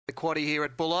quaddie here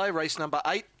at Bulli, race number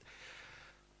 8.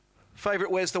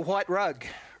 Favourite wears the white rug.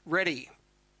 Ready.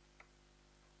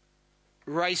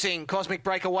 Racing, Cosmic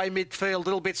Breakaway midfield,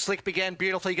 little bit slick, began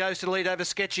beautifully, goes to the lead over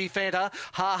Sketchy Fanta.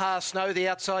 Ha Ha Snow, the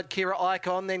outside, Kira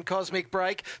Icon, then Cosmic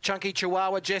Break. Chunky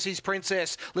Chihuahua, Jessie's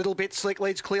Princess. Little bit slick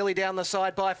leads clearly down the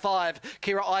side by 5.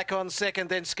 Kira Icon second,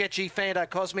 then Sketchy Fanta,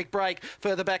 Cosmic Break.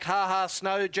 Further back, Ha Ha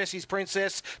Snow, Jessie's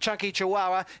Princess. Chunky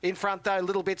Chihuahua in front though,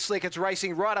 little bit slick, it's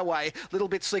racing right away. Little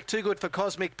bit slick, too good for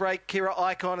Cosmic Break, Kira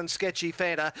Icon and Sketchy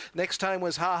Fanta. Next home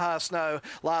was Ha Ha Snow.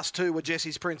 Last two were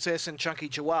Jessie's Princess and Chunky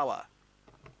Chihuahua.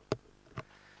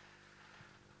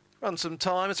 Run some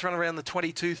time. It's run around the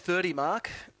 22:30 mark.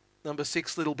 Number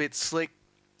 6, Little Bit Slick,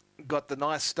 got the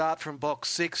nice start from box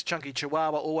 6. Chunky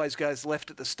Chihuahua always goes left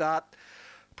at the start,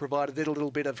 provided a little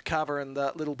bit of cover, and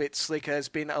Little Bit Slick has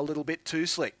been a little bit too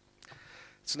slick.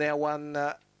 It's now won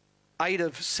 8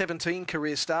 of 17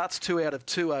 career starts, 2 out of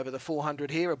 2 over the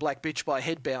 400 here. A black bitch by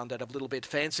Headbound out of Little Bit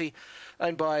Fancy,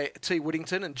 owned by T.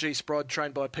 Whittington, and G. Sprod,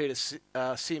 trained by Peter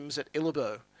Sims at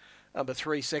Illabo. Number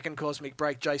 3, second, Cosmic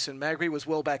Break, Jason Magri, was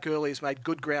well back early, has made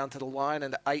good ground to the line,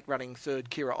 and 8 running third,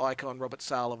 Kira Icon, Robert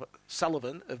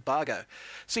Sullivan of Bargo.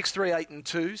 6, 3, 8 and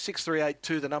 2, 6, 3, 8,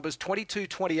 2 the numbers,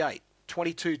 22.28,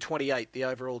 22.28 the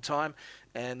overall time,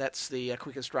 and that's the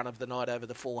quickest run of the night over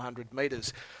the 400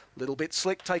 metres. Little Bit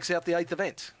Slick takes out the 8th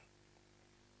event.